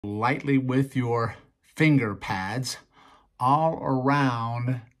lightly with your finger pads all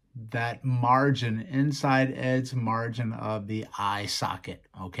around that margin, inside edge margin of the eye socket,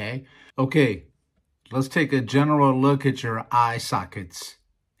 okay? Okay, let's take a general look at your eye sockets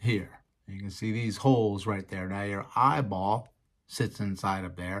here. You can see these holes right there. Now your eyeball sits inside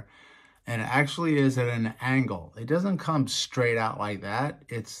of there, and it actually is at an angle. It doesn't come straight out like that.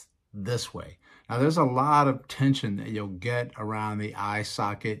 It's this way. Now there's a lot of tension that you'll get around the eye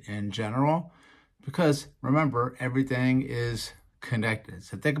socket in general, because remember, everything is connected.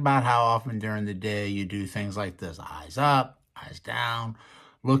 So think about how often during the day you do things like this: eyes up, eyes down,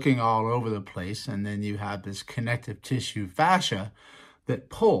 looking all over the place, and then you have this connective tissue fascia that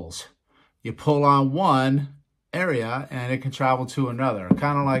pulls. You pull on one area and it can travel to another,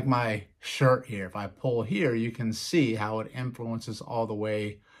 kind of like my shirt here. If I pull here, you can see how it influences all the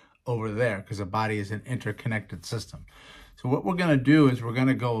way over there, because the body is an interconnected system. So what we're going to do is we're going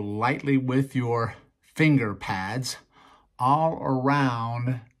to go lightly with your finger pads all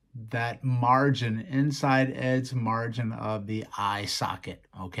around that margin, inside edge margin of the eye socket,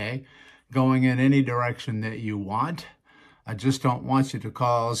 okay? Going in any direction that you want. I just don't want you to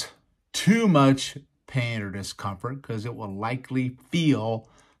cause too much pain or discomfort, because it will likely feel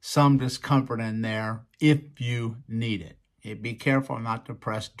some discomfort in there if you need it. Be careful not to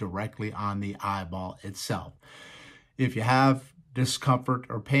press directly on the eyeball itself. If you have discomfort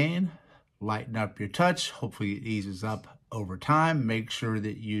or pain, lighten up your touch. Hopefully it eases up over time. Make sure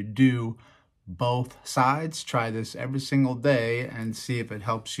that you do both sides. Try this every single day and see if it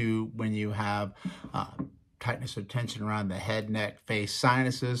helps you when you have tightness or tension around the head, neck, face,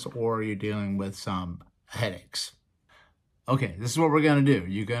 sinuses, or you're dealing with some headaches. Okay, this is what we're going to do.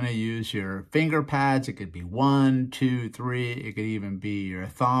 You're going to use your finger pads. It could be 1, 2, 3. It could even be your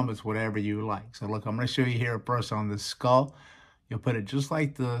thumb. It's whatever you like. So look, I'm going to show you here first on the skull. You'll put it just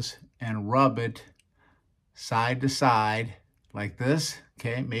like this and rub it side to side like this.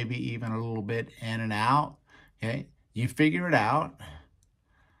 Okay, maybe even a little bit in and out. Okay, you figure it out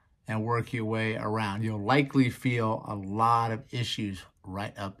and work your way around. You'll likely feel a lot of issues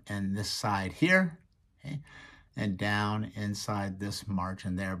right up in this side here. Okay, and down inside this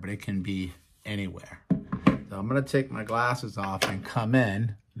margin there, but it can be anywhere. So I'm going to take my glasses off and come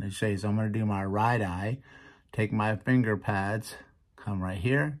in. Let me show you. So I'm going to do my right eye, take my finger pads, come right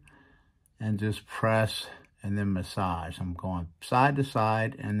here, and just press and then massage. I'm going side to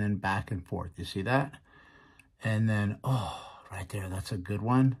side and then back and forth. You see that? And then, oh, right there, that's a good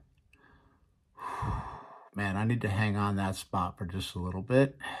one. Man, I need to hang on that spot for just a little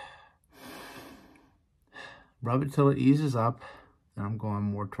bit. Rub it till it eases up. Then I'm going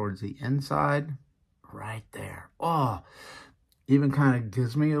more towards the inside, right there. Oh, even kind of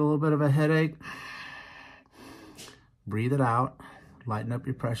gives me a little bit of a headache. Breathe it out. Lighten up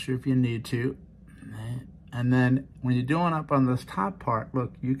your pressure if you need to. And then when you're doing up on this top part,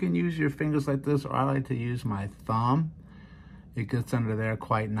 look, you can use your fingers like this, or I like to use my thumb. It gets under there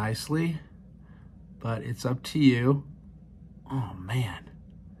quite nicely, but it's up to you. Oh, man.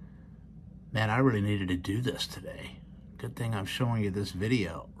 Man, I really needed to do this today. Good thing I'm showing you this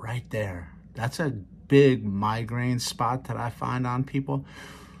video right there. That's a big migraine spot that I find on people.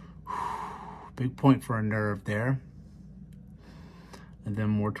 Big point for a nerve there. And then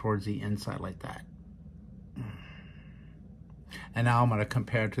more towards the inside like that. And now I'm going to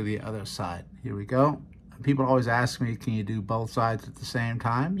compare to the other side. Here we go. People always ask me, can you do both sides at the same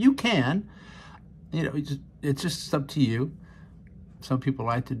time? You can. You know, it's just up to you. Some people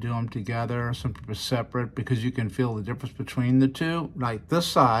like to do them together, some people separate, because you can feel the difference between the two. Like this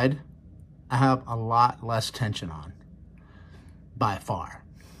side, I have a lot less tension on, by far.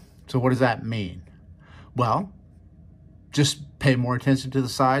 So what does that mean? Well, just pay more attention to the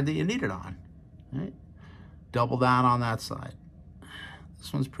side that you need it on. Right? Double down on that side.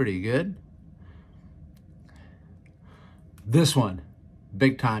 This one's pretty good. This one,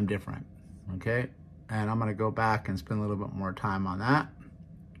 big time different, okay? And I'm gonna go back and spend a little bit more time on that.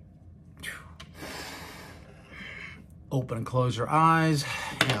 Open and close your eyes.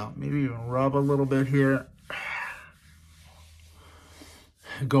 You know, maybe even rub a little bit here.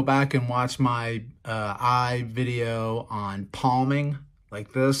 Go back and watch my eye video on palming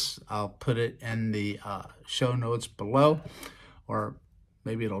like this. I'll put it in the show notes below, or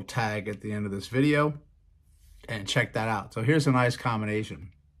maybe it'll tag at the end of this video, and check that out. So here's a nice combination.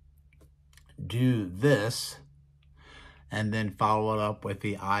 Do this and then follow it up with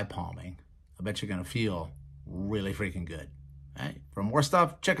the eye palming. I bet you're gonna feel really freaking good. All right? For more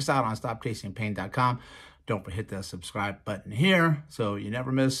stuff, check us out on StopChasingPain.com. Don't forget to hit the subscribe button here so you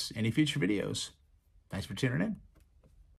never miss any future videos. Thanks for tuning in.